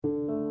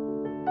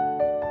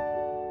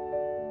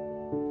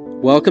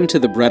Welcome to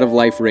the Bread of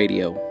Life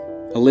Radio,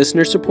 a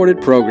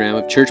listener-supported program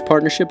of Church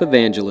Partnership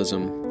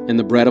Evangelism and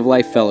the Bread of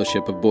Life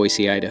Fellowship of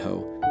Boise, Idaho.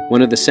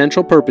 One of the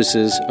central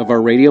purposes of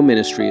our radio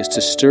ministry is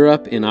to stir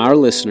up in our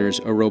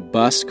listeners a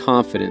robust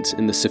confidence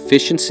in the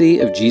sufficiency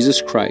of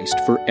Jesus Christ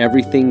for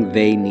everything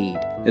they need.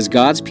 As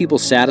God's people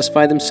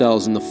satisfy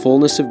themselves in the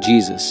fullness of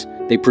Jesus,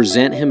 they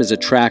present Him as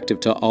attractive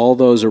to all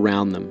those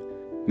around them.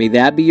 May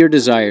that be your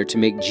desire, to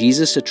make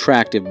Jesus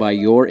attractive by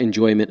your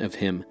enjoyment of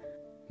Him.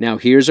 Now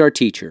here's our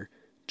teacher,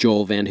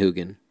 Joel Van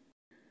Hoogen.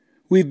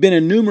 We've been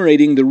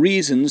enumerating the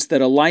reasons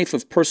that a life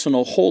of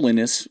personal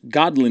holiness,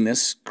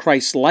 godliness,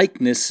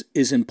 Christ-likeness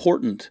is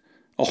important.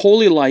 A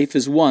holy life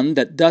is one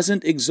that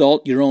doesn't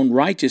exalt your own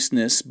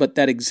righteousness, but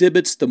that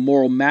exhibits the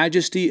moral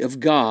majesty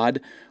of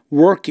God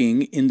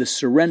working in the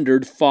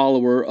surrendered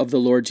follower of the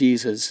Lord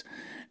Jesus.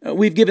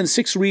 We've given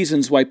 6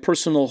 reasons why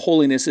personal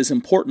holiness is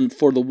important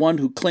for the one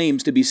who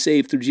claims to be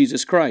saved through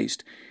Jesus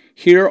Christ.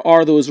 Here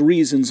are those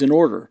reasons in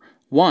order.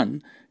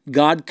 1.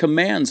 God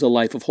commands a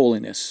life of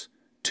holiness.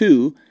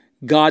 2.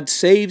 God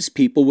saves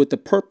people with the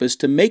purpose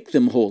to make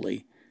them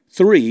holy.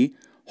 3.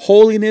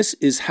 Holiness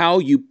is how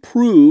you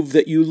prove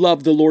that you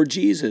love the Lord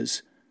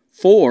Jesus.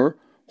 4.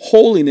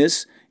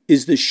 Holiness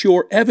is the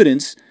sure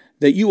evidence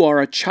that you are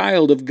a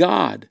child of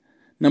God.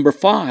 Number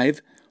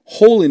 5.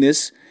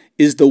 Holiness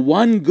is the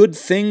one good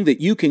thing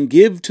that you can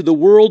give to the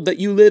world that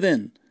you live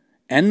in.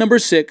 And number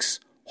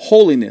 6.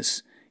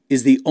 Holiness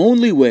is the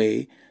only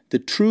way the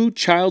true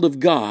child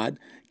of God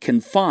can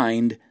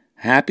find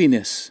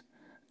happiness.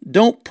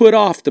 Don't put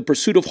off the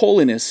pursuit of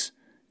holiness.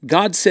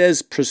 God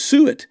says,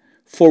 pursue it,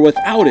 for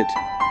without it,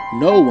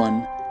 no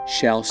one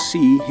shall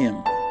see Him.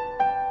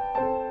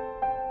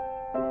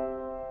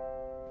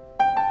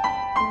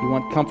 You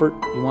want comfort,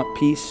 you want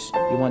peace,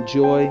 you want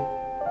joy.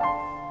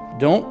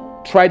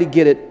 Don't try to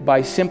get it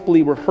by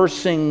simply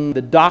rehearsing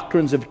the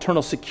doctrines of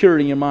eternal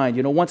security in your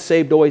mind. Once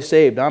saved, always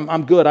saved.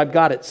 I'm good, I've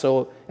got it,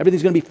 so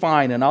everything's going to be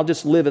fine, and I'll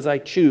just live as I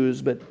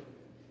choose. But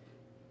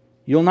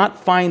you'll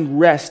not find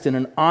rest in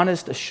an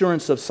honest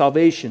assurance of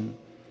salvation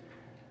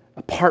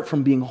apart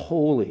from being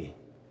holy.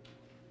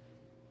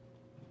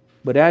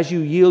 But as you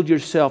yield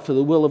yourself to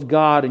the will of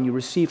God and you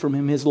receive from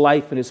Him His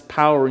life and His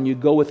power and you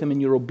go with Him in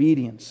your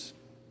obedience,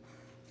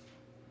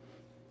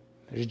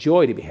 there's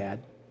joy to be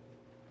had.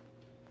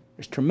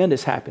 There's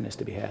tremendous happiness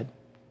to be had.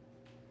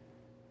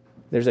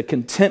 There's a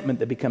contentment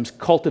that becomes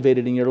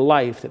cultivated in your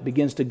life that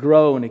begins to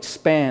grow and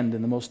expand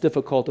in the most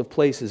difficult of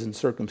places and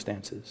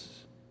circumstances.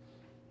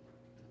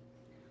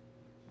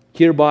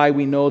 Hereby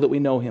we know that we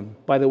know Him.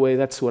 By the way,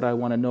 that's what I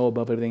want to know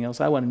above everything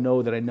else. I want to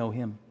know that I know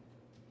Him.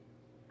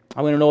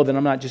 I want to know that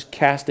I'm not just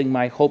casting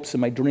my hopes and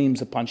my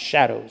dreams upon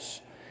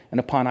shadows and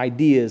upon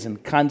ideas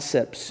and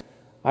concepts.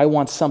 I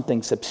want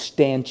something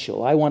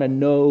substantial. I want to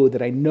know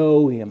that I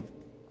know Him.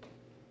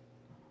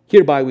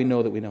 Hereby we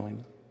know that we know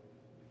Him,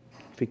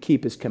 if we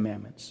keep His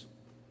commandments.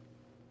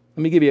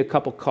 Let me give you a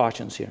couple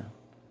cautions here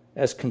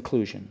as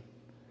conclusion.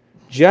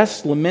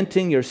 Just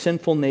lamenting your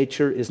sinful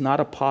nature is not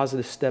a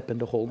positive step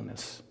into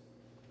holiness.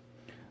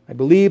 I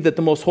believe that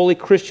the most holy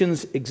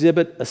Christians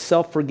exhibit a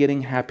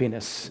self-forgetting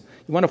happiness.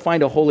 You want to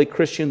find a holy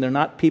Christian, they're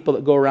not people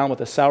that go around with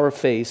a sour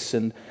face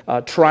and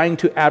trying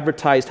to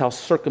advertise how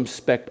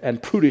circumspect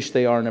and prudish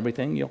they are and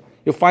everything.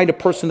 You'll find a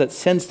person that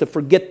tends to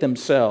forget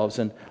themselves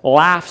and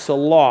laughs a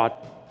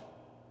lot.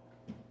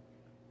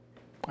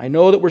 I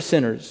know that we're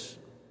sinners,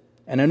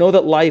 and I know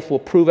that life will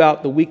prove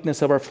out the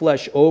weakness of our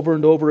flesh over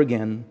and over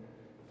again,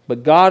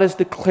 but God has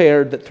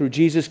declared that through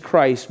Jesus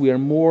Christ we are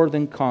more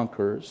than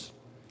conquerors.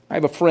 I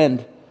have a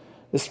friend.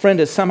 This friend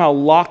is somehow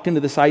locked into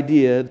this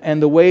idea,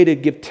 and the way to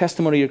give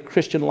testimony of your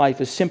Christian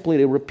life is simply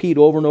to repeat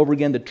over and over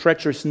again the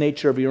treacherous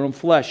nature of your own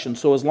flesh. And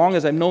so as long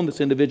as I've known this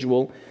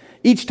individual,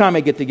 each time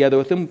I get together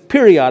with him,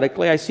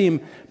 periodically, I see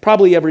him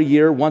probably every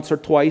year, once or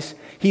twice,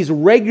 he's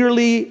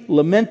regularly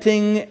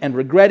lamenting and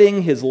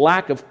regretting his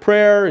lack of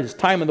prayer, his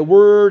time in the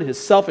Word, his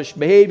selfish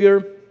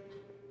behavior.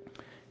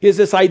 He has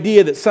this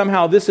idea that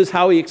somehow this is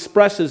how he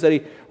expresses that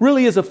he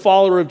really is a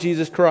follower of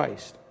Jesus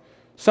Christ.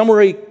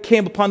 Somewhere he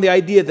came upon the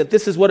idea that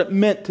this is what it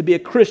meant to be a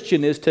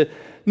Christian, is to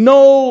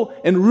know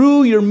and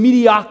rue your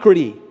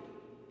mediocrity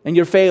and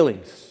your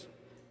failings.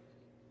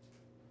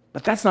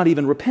 But that's not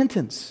even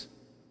repentance.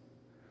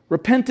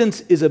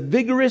 Repentance is a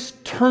vigorous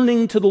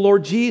turning to the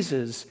Lord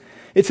Jesus.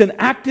 It's an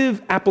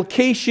active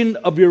application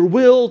of your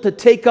will to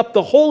take up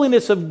the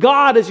holiness of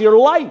God as your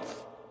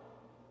life.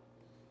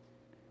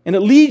 And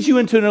it leads you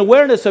into an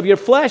awareness of your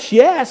flesh,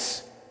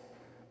 yes,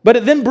 but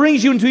it then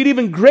brings you into an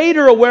even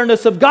greater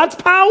awareness of God's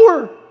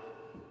power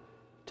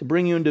to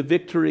bring you into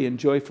victory and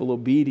joyful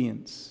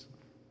obedience.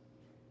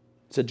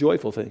 It's a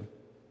joyful thing.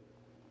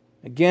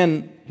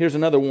 Again, here's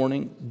another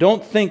warning.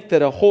 Don't think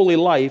that a holy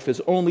life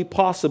is only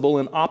possible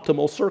in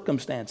optimal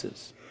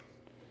circumstances.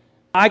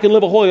 I can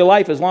live a holy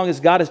life as long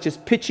as God is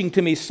just pitching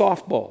to me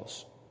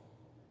softballs.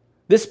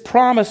 This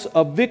promise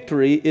of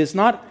victory is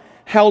not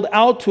held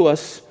out to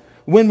us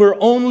when we're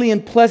only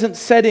in pleasant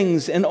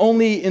settings and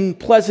only in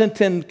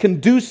pleasant and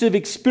conducive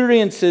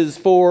experiences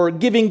for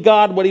giving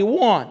God what He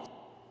wants.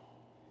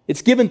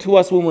 It's given to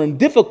us when we're in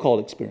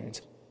difficult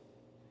experiences.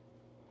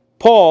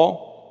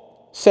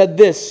 Paul said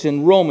this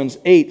in Romans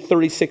 8,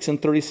 36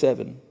 and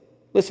 37.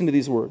 Listen to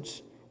these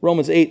words.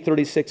 Romans 8,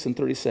 36 and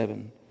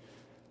 37.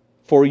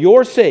 For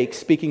your sake,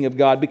 speaking of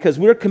God, because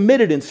we're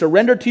committed and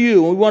surrendered to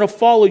you, and we want to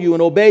follow you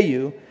and obey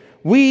you,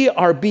 we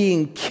are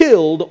being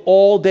killed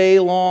all day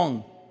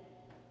long.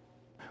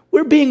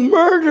 We're being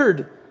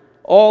murdered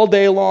all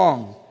day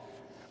long.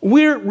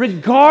 We're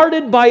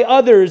regarded by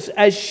others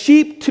as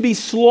sheep to be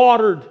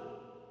slaughtered.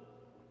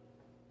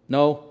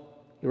 No,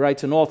 he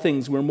writes, in all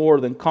things we're more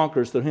than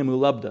conquerors through him who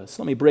loved us.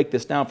 Let me break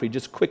this down for you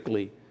just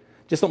quickly.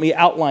 Just let me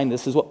outline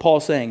this, is what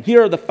Paul's saying.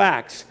 Here are the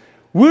facts.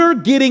 We're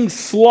getting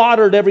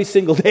slaughtered every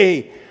single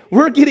day.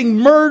 We're getting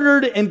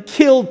murdered and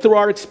killed through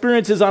our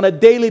experiences on a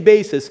daily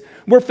basis.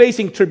 We're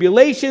facing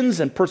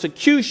tribulations and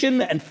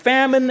persecution and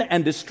famine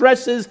and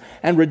distresses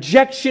and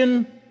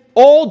rejection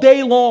all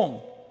day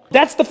long.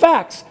 That's the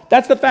facts.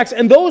 That's the facts.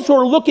 And those who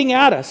are looking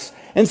at us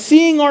and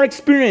seeing our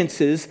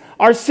experiences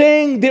are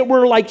saying that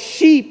we're like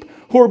sheep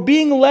who are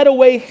being led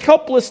away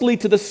helplessly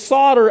to the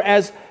slaughter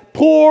as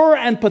poor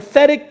and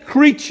pathetic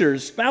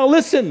creatures. Now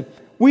listen,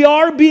 we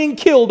are being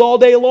killed all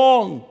day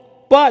long,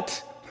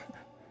 but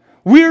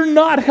we're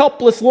not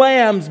helpless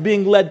lambs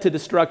being led to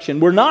destruction.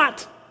 We're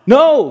not.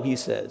 No, he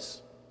says.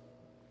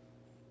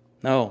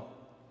 No.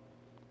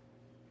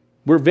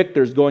 We're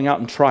victors going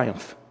out in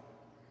triumph.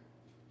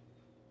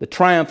 The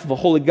triumph of a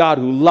holy God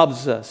who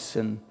loves us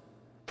and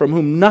from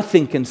whom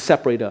nothing can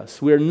separate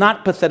us. We are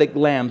not pathetic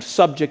lambs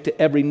subject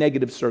to every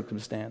negative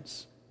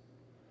circumstance.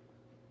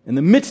 In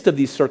the midst of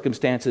these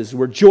circumstances,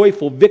 we're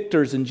joyful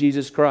victors in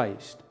Jesus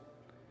Christ.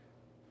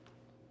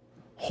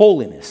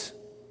 Holiness,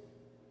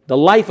 the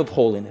life of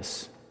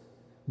holiness,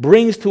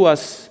 brings to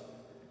us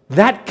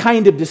that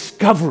kind of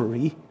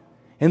discovery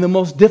in the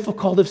most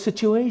difficult of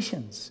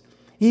situations,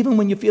 even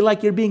when you feel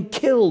like you're being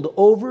killed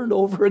over and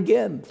over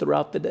again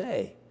throughout the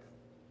day.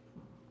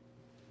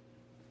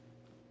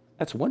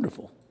 That's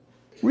wonderful.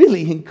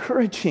 Really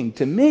encouraging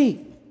to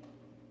me.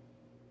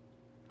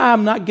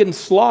 I'm not getting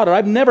slaughtered.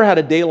 I've never had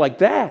a day like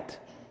that.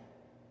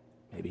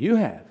 Maybe you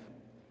have.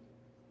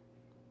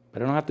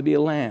 But I don't have to be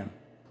a lamb,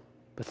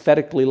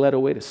 pathetically led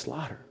away to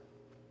slaughter.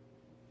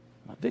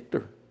 I'm a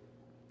victor.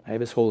 I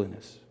have His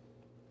holiness.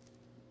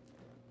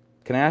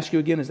 Can I ask you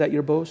again, is that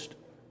your boast?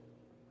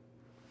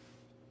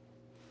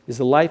 Is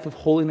the life of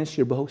holiness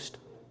your boast?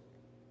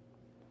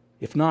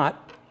 If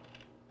not,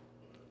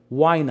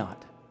 why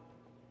not?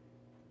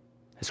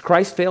 Has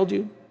Christ failed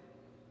you?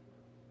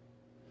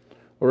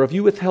 Or have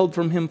you withheld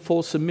from Him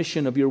full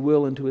submission of your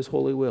will into His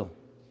holy will?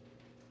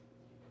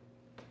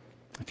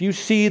 If you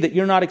see that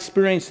you're not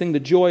experiencing the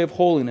joy of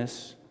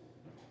holiness,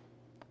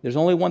 there's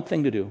only one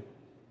thing to do.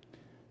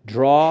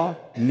 Draw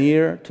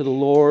near to the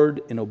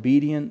Lord in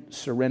obedient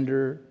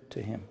surrender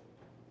to Him.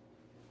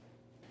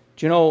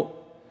 Do you know,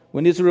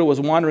 when Israel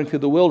was wandering through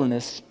the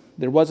wilderness,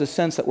 there was a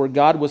sense that where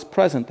God was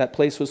present, that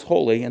place was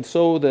holy, and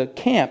so the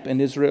camp in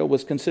Israel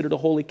was considered a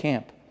holy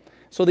camp.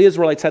 So the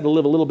Israelites had to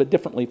live a little bit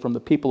differently from the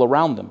people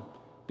around them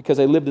because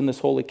they lived in this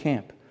holy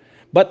camp.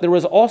 But there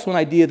was also an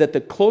idea that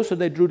the closer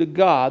they drew to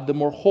God, the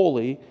more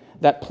holy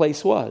that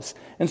place was.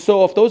 And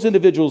so if those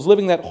individuals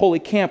living in that holy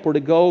camp were to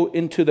go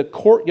into the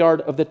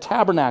courtyard of the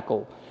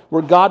tabernacle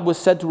where God was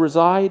said to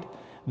reside,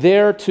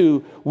 there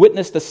to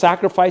witness the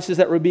sacrifices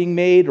that were being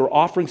made or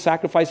offering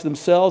sacrifices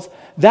themselves,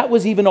 that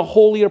was even a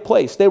holier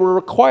place. They were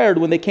required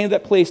when they came to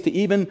that place to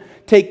even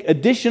take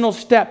additional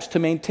steps to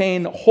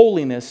maintain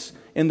holiness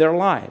in their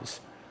lives.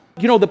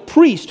 You know, the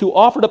priest who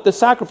offered up the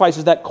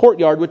sacrifices, that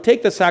courtyard, would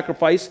take the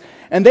sacrifice,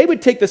 and they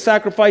would take the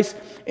sacrifice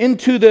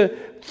into the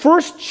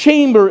first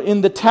chamber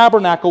in the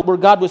tabernacle where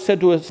God was said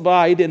to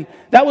abide, and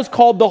that was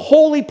called the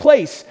holy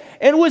place.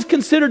 And it was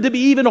considered to be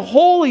even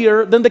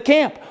holier than the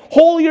camp,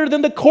 holier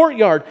than the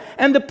courtyard.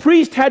 And the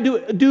priest had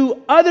to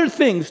do other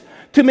things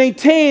to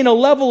maintain a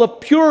level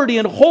of purity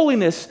and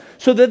holiness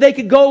so that they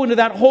could go into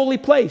that holy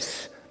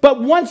place.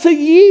 But once a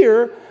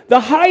year, the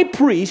high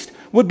priest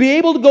would be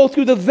able to go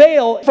through the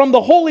veil from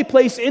the holy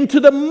place into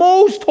the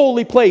most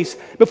holy place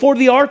before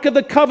the Ark of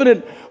the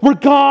Covenant, where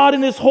God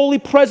in His holy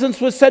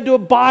presence was said to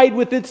abide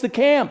within the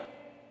camp.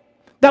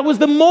 That was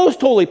the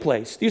most holy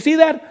place. Do you see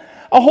that?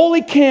 A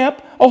holy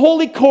camp, a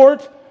holy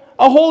court,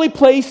 a holy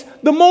place,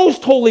 the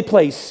most holy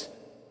place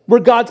where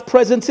God's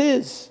presence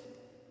is.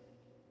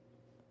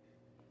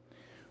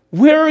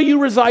 Where are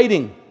you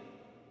residing?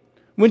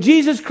 When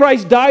Jesus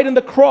Christ died on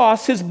the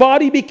cross, His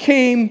body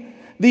became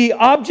the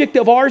object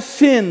of our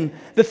sin,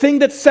 the thing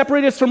that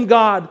separated us from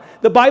God.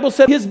 The Bible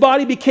said His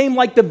body became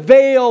like the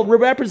veil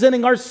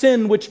representing our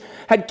sin, which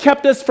had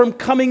kept us from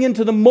coming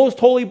into the most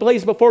holy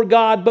place before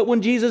God. But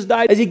when Jesus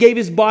died, as He gave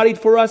His body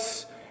for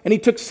us, and He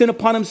took sin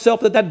upon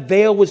Himself, that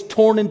veil was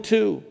torn in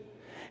two.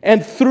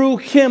 And through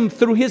Him,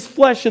 through His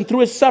flesh, and through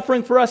His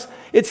suffering for us,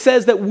 it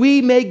says that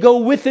we may go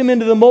with Him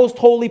into the most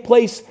holy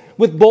place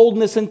with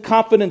boldness and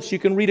confidence. You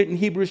can read it in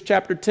Hebrews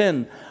chapter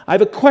 10. I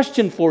have a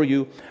question for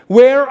you.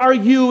 Where are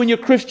you in your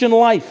Christian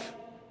life?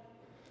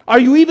 Are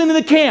you even in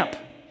the camp?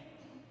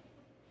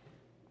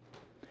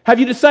 Have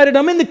you decided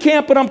I'm in the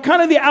camp, but I'm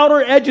kind of the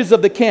outer edges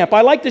of the camp?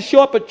 I like to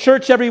show up at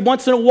church every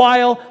once in a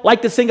while,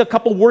 like to sing a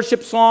couple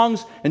worship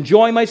songs,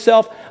 enjoy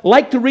myself,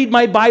 like to read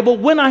my Bible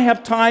when I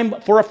have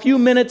time for a few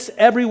minutes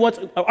every once.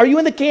 Are you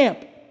in the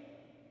camp?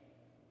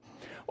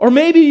 Or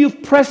maybe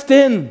you've pressed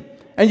in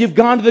and you've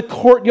gone to the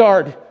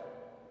courtyard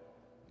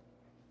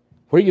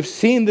where you've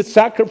seen the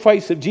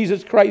sacrifice of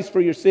Jesus Christ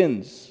for your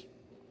sins.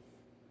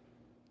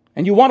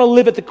 And you want to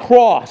live at the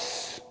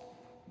cross.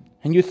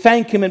 And you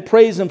thank Him and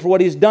praise Him for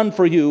what He's done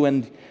for you,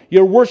 and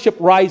your worship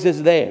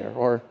rises there.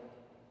 Or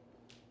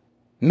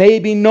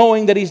maybe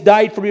knowing that He's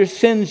died for your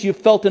sins, you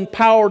felt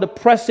empowered to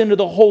press into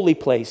the holy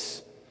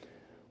place,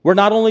 where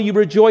not only you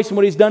rejoice in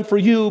what He's done for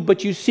you,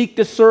 but you seek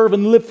to serve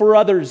and live for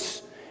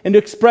others, and to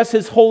express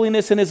His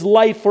holiness and His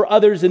life for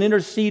others and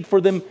intercede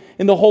for them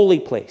in the holy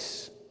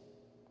place.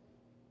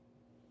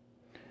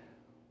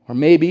 Or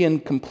maybe in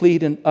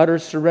complete and utter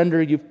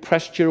surrender, you've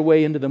pressed your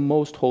way into the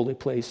most holy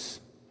place,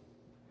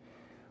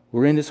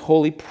 where in His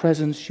holy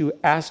presence you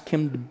ask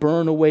Him to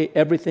burn away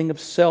everything of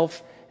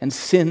self and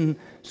sin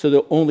so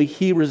that only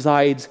He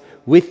resides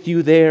with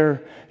you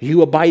there,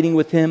 you abiding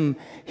with Him,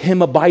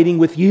 Him abiding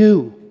with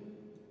you.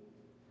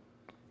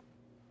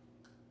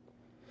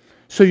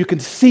 So you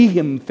can see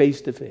Him face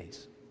to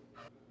face.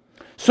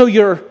 So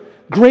your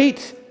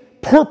great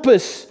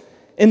purpose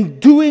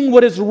in doing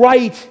what is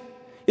right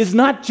is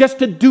not just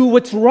to do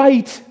what's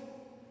right.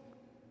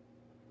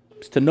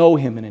 It's to know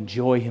Him and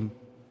enjoy Him.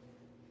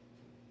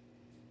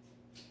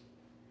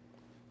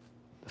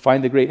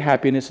 Find the great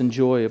happiness and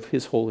joy of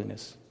His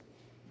holiness.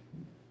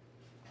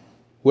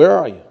 Where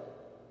are you?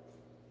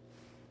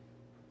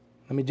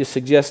 Let me just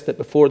suggest that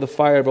before the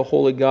fire of a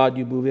holy God,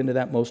 you move into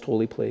that most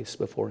holy place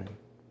before Him.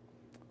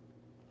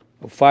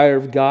 O fire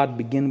of God,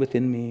 begin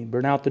within me.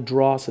 Burn out the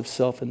dross of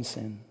self and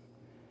sin.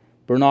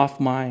 Burn off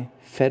my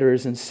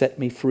fetters and set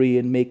me free,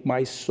 and make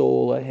my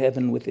soul a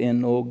heaven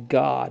within, O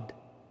God.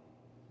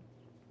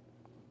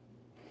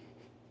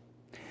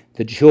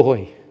 The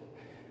joy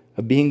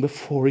of being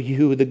before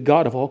you, the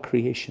God of all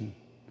creation,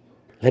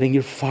 letting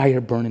your fire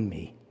burn in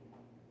me,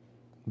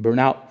 burn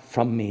out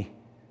from me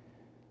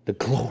the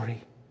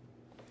glory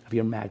of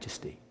your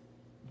majesty.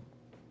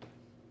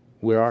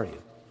 Where are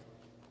you?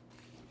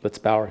 Let's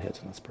bow our heads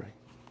and let's pray.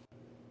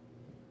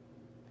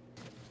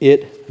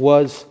 It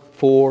was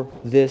for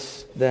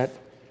this that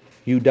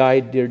you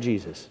died, dear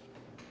Jesus.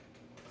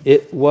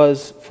 It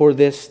was for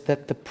this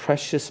that the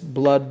precious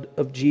blood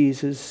of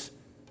Jesus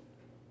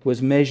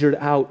was measured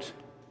out,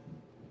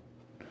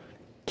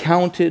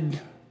 counted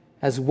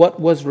as what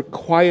was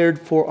required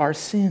for our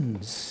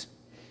sins,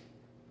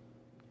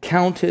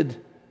 counted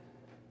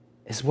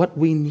as what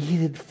we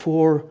needed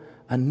for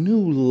a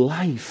new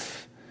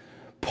life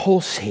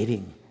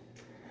pulsating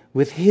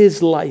with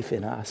His life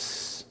in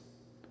us.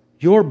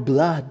 Your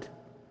blood,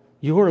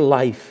 your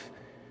life,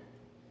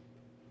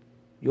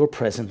 your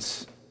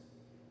presence,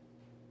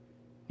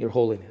 your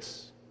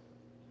holiness.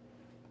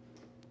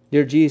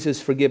 Dear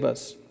Jesus, forgive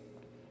us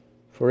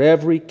for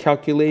every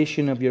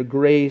calculation of your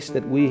grace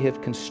that we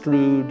have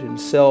construed in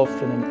self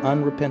and an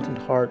unrepentant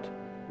heart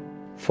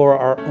for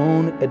our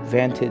own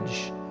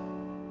advantage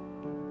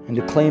and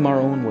to claim our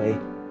own way.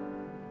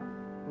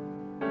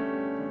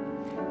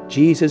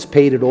 Jesus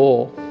paid it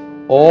all.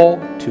 All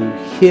to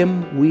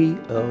Him we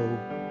owe.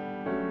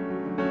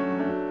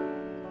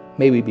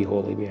 May we be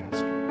holy, we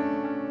ask.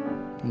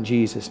 In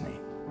Jesus' name,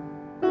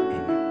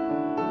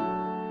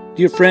 amen.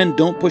 Dear friend,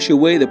 don't push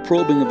away the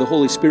probing of the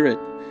Holy Spirit.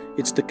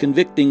 It's the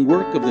convicting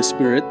work of the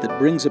Spirit that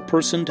brings a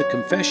person to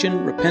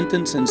confession,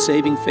 repentance, and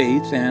saving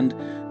faith, and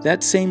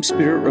that same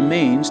Spirit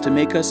remains to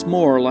make us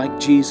more like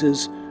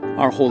Jesus,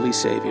 our holy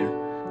Savior.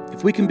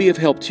 If we can be of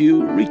help to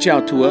you, reach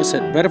out to us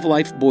at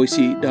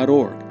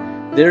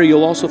breadoflifeboise.org. There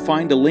you'll also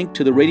find a link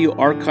to the radio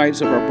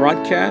archives of our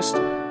broadcast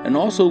and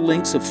also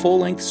links of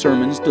full-length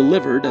sermons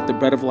delivered at the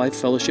Bread of Life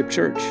Fellowship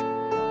Church.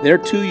 There,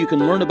 too, you can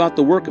learn about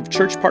the work of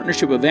church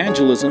partnership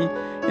evangelism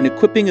and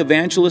equipping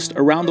evangelists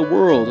around the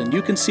world, and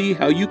you can see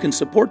how you can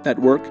support that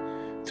work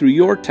through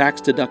your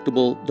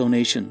tax-deductible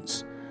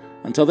donations.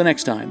 Until the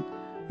next time,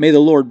 may the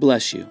Lord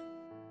bless you.